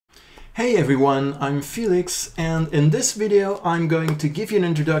Hey everyone, I'm Felix, and in this video I'm going to give you an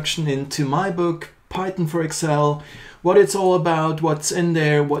introduction into my book Python for Excel, what it's all about, what's in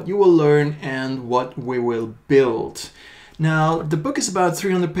there, what you will learn, and what we will build. Now, the book is about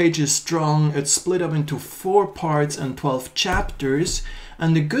 300 pages strong. It's split up into 4 parts and 12 chapters,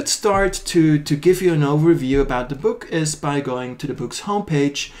 and a good start to give you an overview about the book is by going to the book's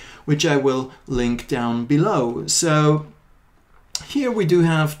homepage, which I will link down below. So here we do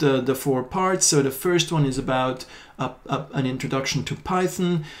have the 4 parts. So the first one is about an introduction to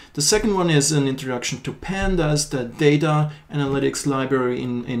Python. The second one is an introduction to Pandas, the data analytics library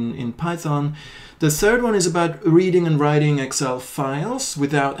in Python. The third one is about reading and writing Excel files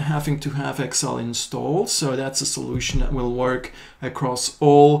without having to have Excel installed. So that's a solution that will work across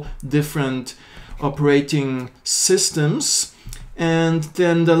all different operating systems. And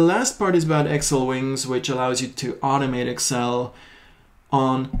then the last part is about xlwings, which allows you to automate Excel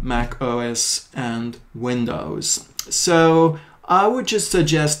on Mac OS and Windows. So I would just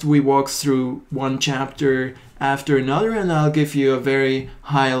suggest we walk through one chapter after another, and I'll give you a very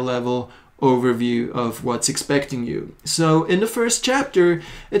high level overview of what's expecting you. So in the first chapter,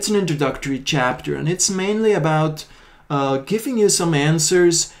 it's an introductory chapter, and it's mainly about giving you some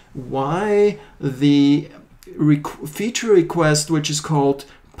answers why the feature request, which is called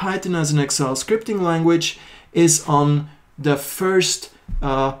Python as an Excel scripting language, is on the first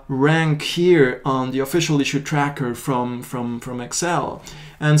rank here on the official issue tracker from Excel.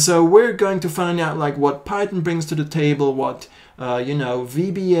 And so we're going to find out like what Python brings to the table, what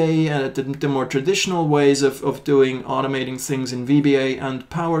VBA, the more traditional ways of doing automating things in VBA and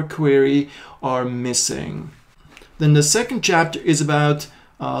Power Query are missing. Then the second chapter is about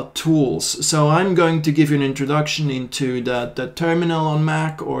tools. So I'm going to give you an introduction into the terminal on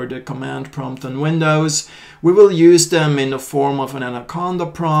Mac or the command prompt on Windows. We will use them in the form of an Anaconda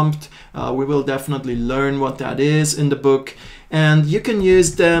prompt. We will definitely learn what that is in the book. And you can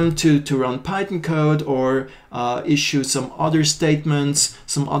use them to run Python code or issue some other statements,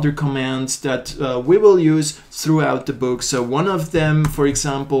 some other commands that we will use throughout the book. So one of them, for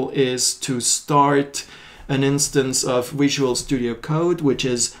example, is to start an instance of Visual Studio Code, which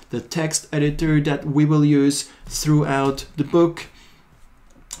is the text editor that we will use throughout the book.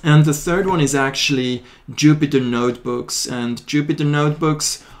 And the third one is actually Jupyter Notebooks. And Jupyter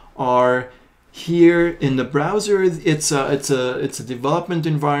Notebooks are here in the browser. It's a development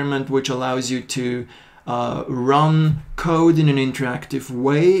environment which allows you to run code in an interactive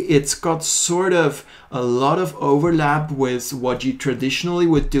way. It's got sort of a lot of overlap with what you traditionally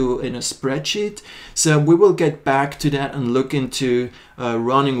would do in a spreadsheet. So we will get back to that and look into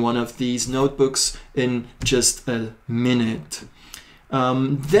running one of these notebooks in just a minute.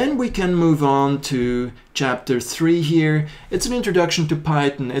 Then we can move on to chapter 3 here. It's an introduction to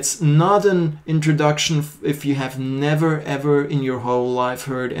Python. It's not an introduction if you have never ever in your whole life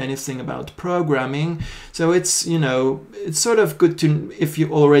heard anything about programming. So it's, it's sort of good to, if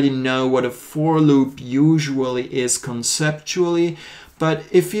you already know what a for loop usually is conceptually. But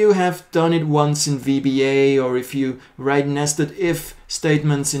if you have done it once in VBA, or if you write nested if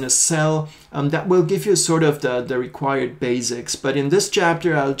statements in a cell, that will give you sort of the required basics. But in this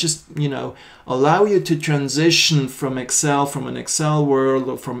chapter, I'll just, allow you to transition from Excel, from an Excel world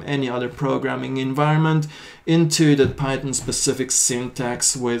or from any other programming environment into the Python specific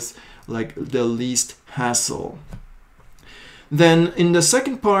syntax with like the least hassle. Then in the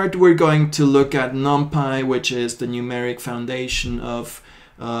second part, we're going to look at NumPy, which is the numeric foundation of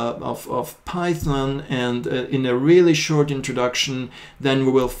Python, and in a really short introduction, then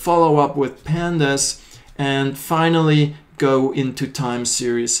we will follow up with Pandas and finally go into time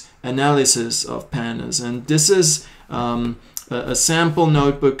series analysis of Pandas. And this is a sample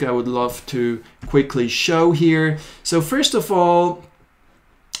notebook I would love to quickly show here. So first of all,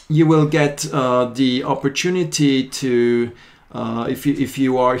 you will get the opportunity to if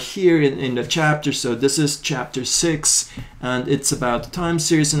you are here in the chapter, so this is chapter 6, and it's about time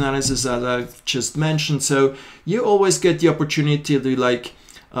series analysis as I've just mentioned. So you always get the opportunity to like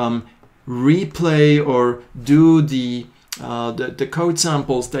replay or do the code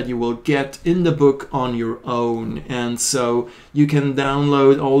samples that you will get in the book on your own. And so you can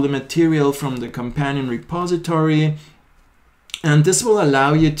download all the material from the companion repository, and this will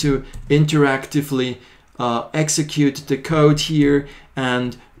allow you to interactively execute the code here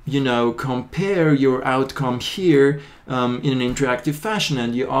and compare your outcome here in an interactive fashion.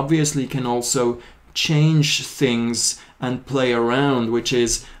 And you obviously can also change things and play around, which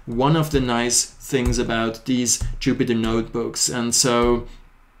is one of the nice things about these Jupyter notebooks. And so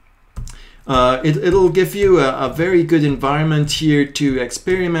It'll give you a very good environment here to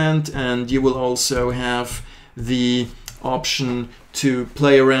experiment, and you will also have the option to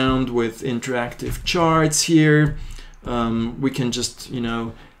play around with interactive charts here. We can just, you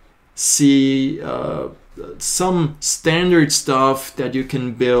know, see some standard stuff that you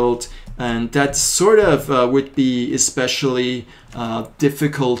can build, and that sort of would be especially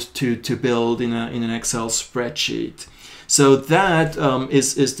difficult to build in an Excel spreadsheet. So that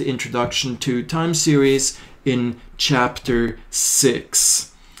is the introduction to time series in chapter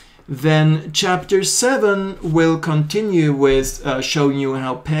 6. Then chapter 7 will continue with showing you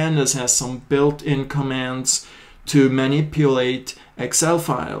how Pandas has some built-in commands to manipulate Excel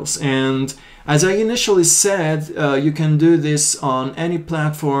files. And as I initially said, you can do this on any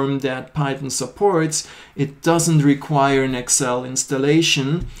platform that Python supports. It doesn't require an Excel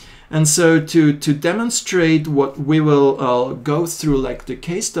installation. And so to demonstrate what we will go through, like the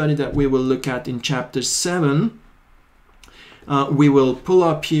case study that we will look at in chapter 7, we will pull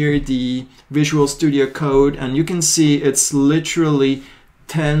up here the Visual Studio Code, and you can see it's literally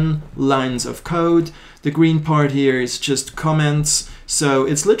 10 lines of code. The green part here is just comments. So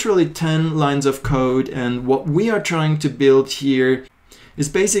it's literally 10 lines of code, and what we are trying to build here is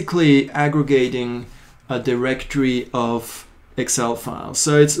basically aggregating a directory of Excel files.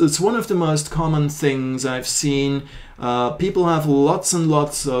 So it's one of the most common things I've seen. People have lots and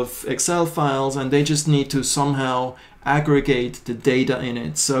lots of Excel files, and they just need to somehow aggregate the data in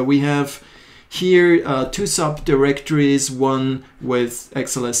it. So we have here two subdirectories, one with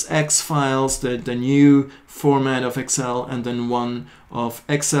XLSX files, the new format of Excel, and then one of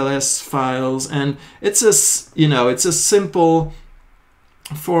XLS files. And it's a, you know, it's a simple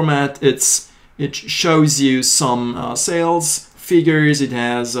format. It shows you some sales figures. It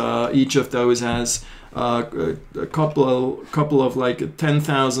has each of those has a couple of like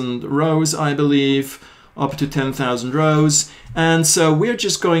 10,000 rows, I believe, up to 10,000 rows. And so we're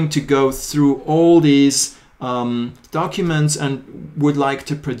just going to go through all these documents and would like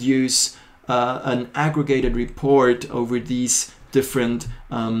to produce an aggregated report over these different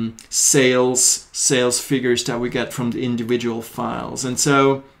sales figures that we get from the individual files. And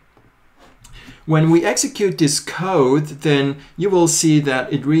so when we execute this code, then you will see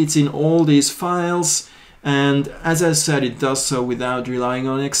that it reads in all these files. And as I said, it does so without relying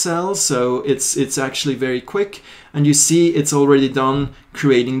on Excel. So it's actually very quick. And you see it's already done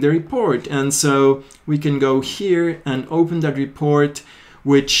creating the report. And so we can go here and open that report,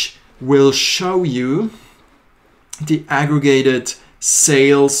 which will show you the aggregated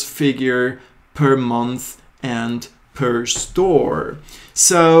sales figure per month and per store.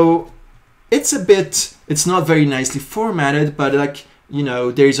 So it's not very nicely formatted, but like, you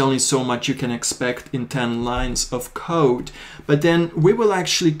know, there's only so much you can expect in 10 lines of code. But then we will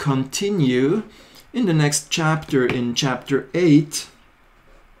actually continue in the next chapter, in chapter 8,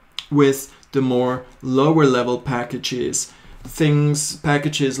 with the more lower level packages.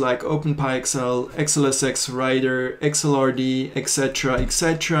 Packages like OpenPyXL, XLSX Writer, XLRD, etc.,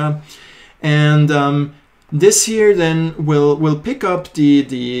 etc. And this here then will pick up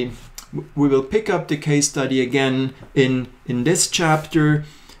we will pick up the case study again in this chapter,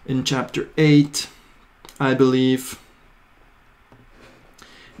 in chapter 8, I believe.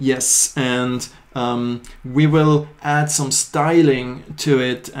 Yes, and we will add some styling to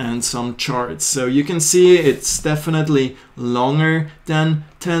it and some charts. So you can see it's definitely longer than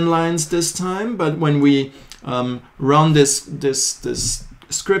 10 lines this time, but when we run this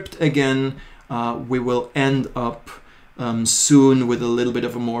script again, we will end up soon with a little bit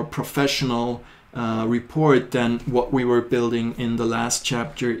of a more professional report than what we were building in the last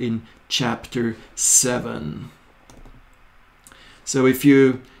chapter, in chapter 7. So if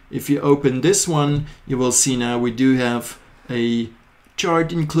you open this one, you will see now we do have a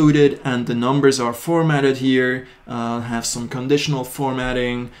chart included, and the numbers are formatted here, have some conditional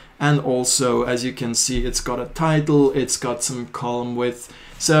formatting, and also, as you can see, it's got a title, it's got some column width.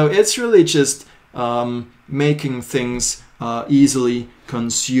 So it's really just making things easily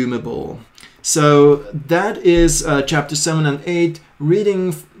consumable. So that is chapter 7 and 8,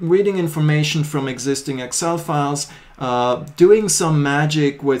 reading information from existing Excel files, doing some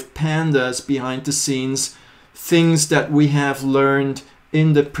magic with pandas behind the scenes, things that we have learned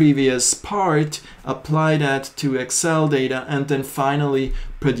in the previous part, apply that to Excel data, and then finally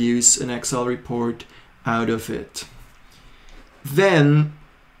produce an Excel report out of it. Then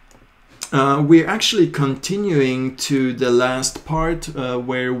we're actually continuing to the last part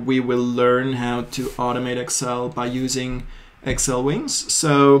where we will learn how to automate Excel by using xlwings.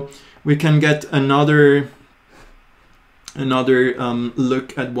 So we can get another another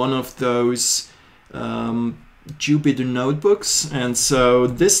look at one of those Jupyter notebooks. And so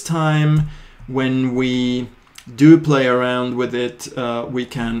this time when we do play around with it, we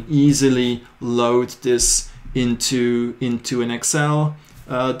can easily load this into an Excel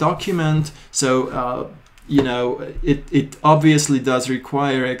document. So you know, it obviously does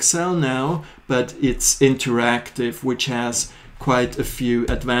require Excel now, but it's interactive, which has quite a few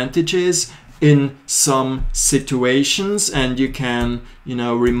advantages in some situations. And you can, you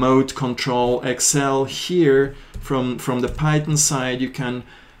know, remote control Excel here from the Python side. You can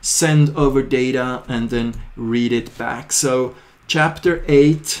send over data and then read it back. So chapter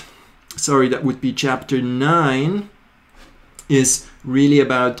 8, sorry, that would be chapter 9, is really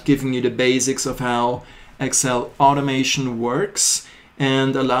about giving you the basics of how Excel automation works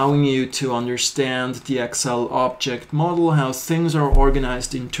and allowing you to understand the Excel object model, how things are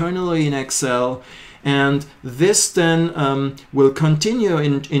organized internally in Excel. And this then will continue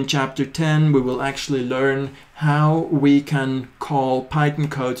in chapter 10. We will actually learn how we can call Python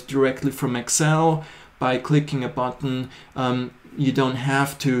code directly from Excel by clicking a button. You don't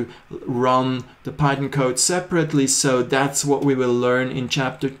have to run the Python code separately, so that's what we will learn in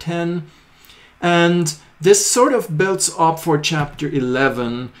chapter 10. And this sort of builds up for chapter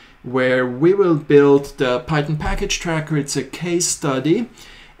 11, where we will build the Python package tracker. It's a case study,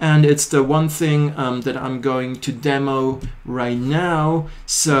 and it's the one thing that I'm going to demo right now.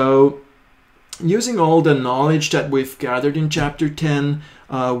 So using all the knowledge that we've gathered in chapter 10,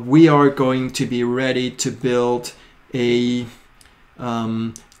 we are going to be ready to build a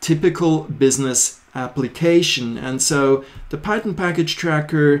typical business application. And so the Python package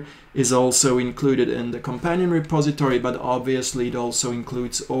tracker is also included in the companion repository, but obviously it also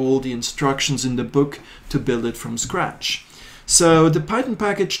includes all the instructions in the book to build it from scratch. So the Python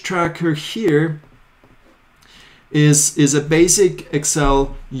package tracker here is a basic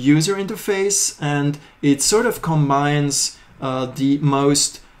Excel user interface, and it sort of combines the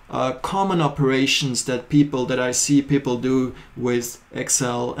most common operations that I see people do with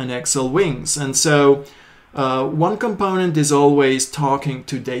Excel and xlwings. And so one component is always talking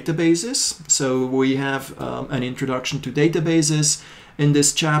to databases. So we have an introduction to databases in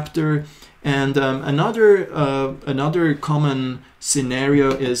this chapter. And another common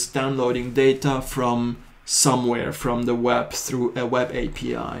scenario is downloading data from somewhere, from the web through a web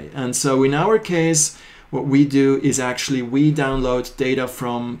API. And so in our case, what we do is actually we download data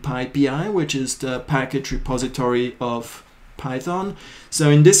from PyPI, which is the package repository of Python. So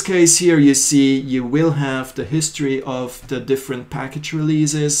in this case here, you see you will have the history of the different package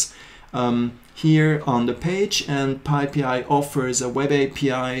releases here on the page, and PyPI offers a web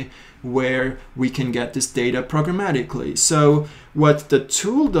API where we can get this data programmatically. So what the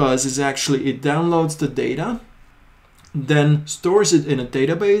tool does is actually it downloads the data, then stores it in a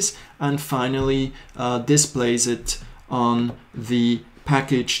database, and finally displays it on the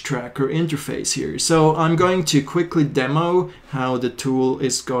package tracker interface here. So I'm going to quickly demo how the tool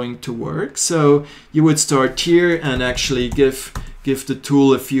is going to work. So you would start here and actually give the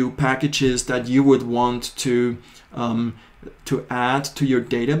tool a few packages that you would want to add to your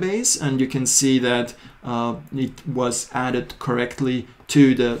database, and you can see that it was added correctly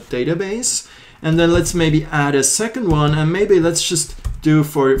to the database. And then let's maybe add a second one, and maybe let's just do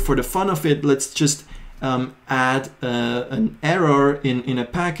for the fun of it, let's just add an error in a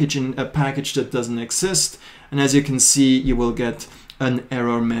package that doesn't exist. And as you can see, you will get an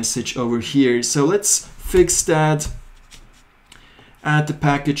error message over here. So let's fix that, add the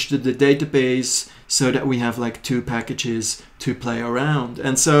package to the database so that we have like two packages to play around.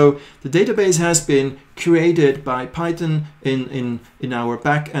 And so the database has been created by Python in our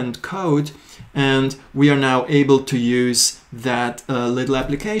backend code, and we are now able to use that little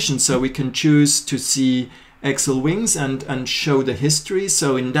application. So we can choose to see xlwings and show the history.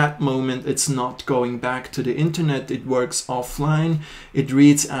 So in that moment, it's not going back to the internet, it works offline. It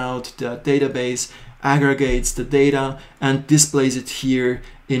reads out the database, aggregates the data, and displays it here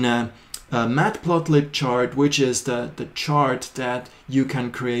in a matplotlib chart, which is the chart that you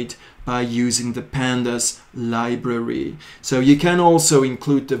can create by using the pandas library. So you can also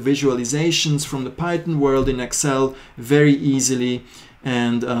include the visualizations from the Python world in Excel very easily.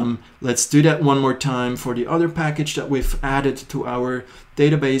 And let's do that one more time for the other package that we've added to our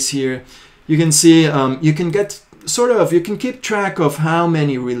database here. You can see you can get you can keep track of how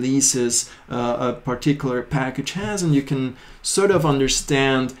many releases a particular package has, and you can sort of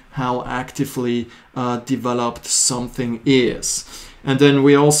understand how actively developed something is. And then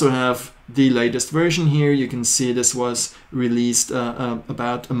we also have the latest version here. You can see this was released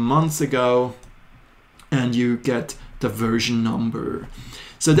about a month ago, and you get the version number.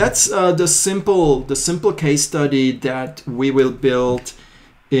 So that's the simple case study that we will build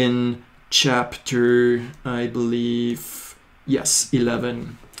in chapter, I believe, yes,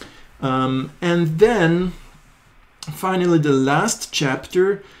 11. And then finally, the last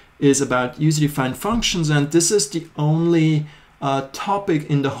chapter is about user-defined functions, and this is the only topic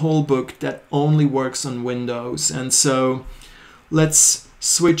in the whole book that only works on Windows. And so let's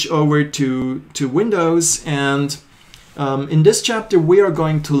switch over to Windows, and in this chapter we are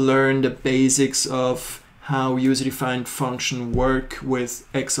going to learn the basics of how user-defined function work with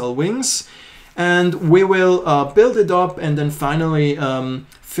xlwings, and we will build it up and then finally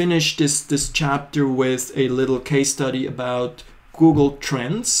finish this chapter with a little case study about Google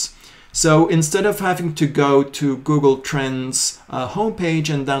Trends. So instead of having to go to Google Trends homepage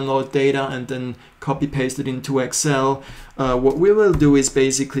and download data and then copy paste it into Excel, what we will do is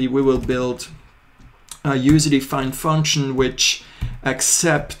basically we will build a user-defined function which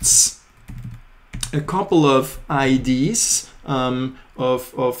accepts a couple of IDs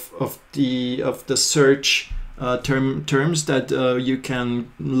of the search terms that you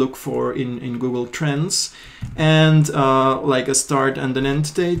can look for in Google Trends, and like a start and an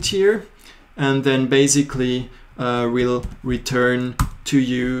end date here, and then basically we'll return to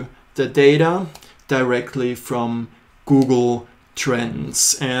you the data directly from Google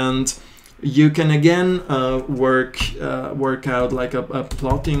Trends. And you can again work out like a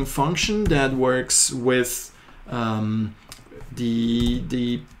plotting function that works with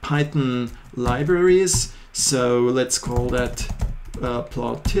the Python libraries. So let's call that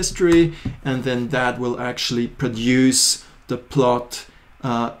plot history, and then that will actually produce the plot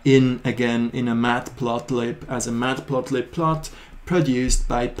in a matplotlib as a matplotlib plot produced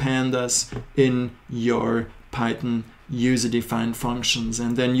by pandas in your Python user-defined functions.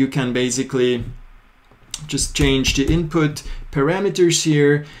 And then you can basically just change the input parameters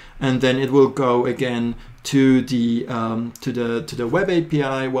here, and then it will go again to the web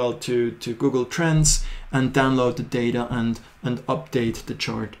API, well, to Google Trends, and download the data and update the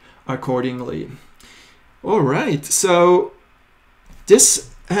chart accordingly. All right, so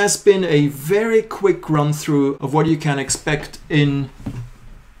this has been a very quick run through of what you can expect in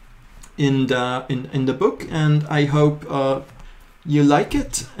the book, and I hope you like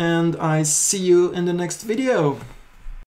it, and I see you in the next video.